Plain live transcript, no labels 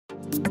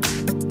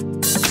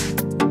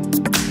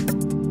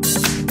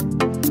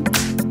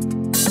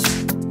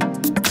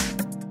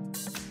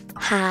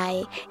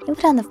Hi, in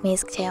front of me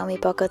is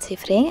XIAOMI Poco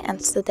C3 and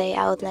today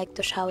I would like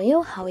to show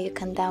you how you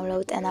can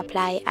download and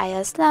apply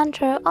iOS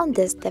Launcher on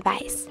this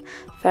device.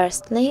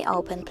 Firstly,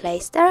 open Play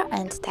Store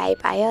and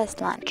type iOS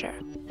Launcher.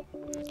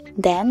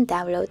 Then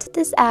download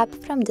this app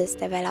from this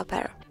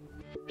developer.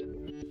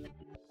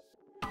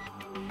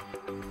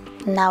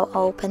 Now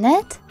open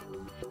it.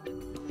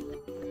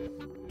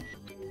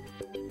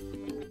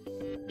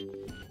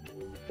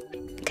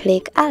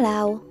 Click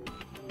Allow.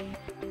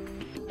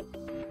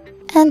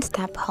 And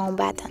tap Home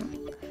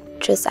button.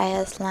 Choose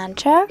iOS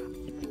Launcher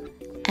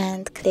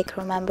and click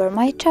Remember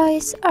My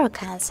Choice or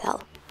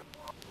Cancel.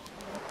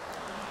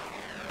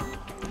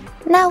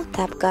 Now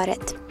tap Got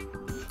it.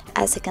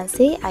 As you can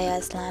see,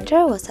 iOS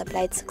Launcher was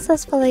applied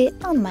successfully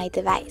on my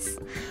device.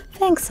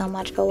 Thanks so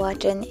much for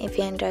watching. If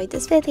you enjoyed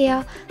this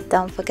video,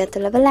 don't forget to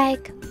leave a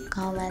like,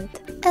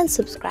 comment and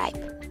subscribe.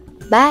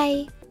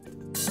 Bye!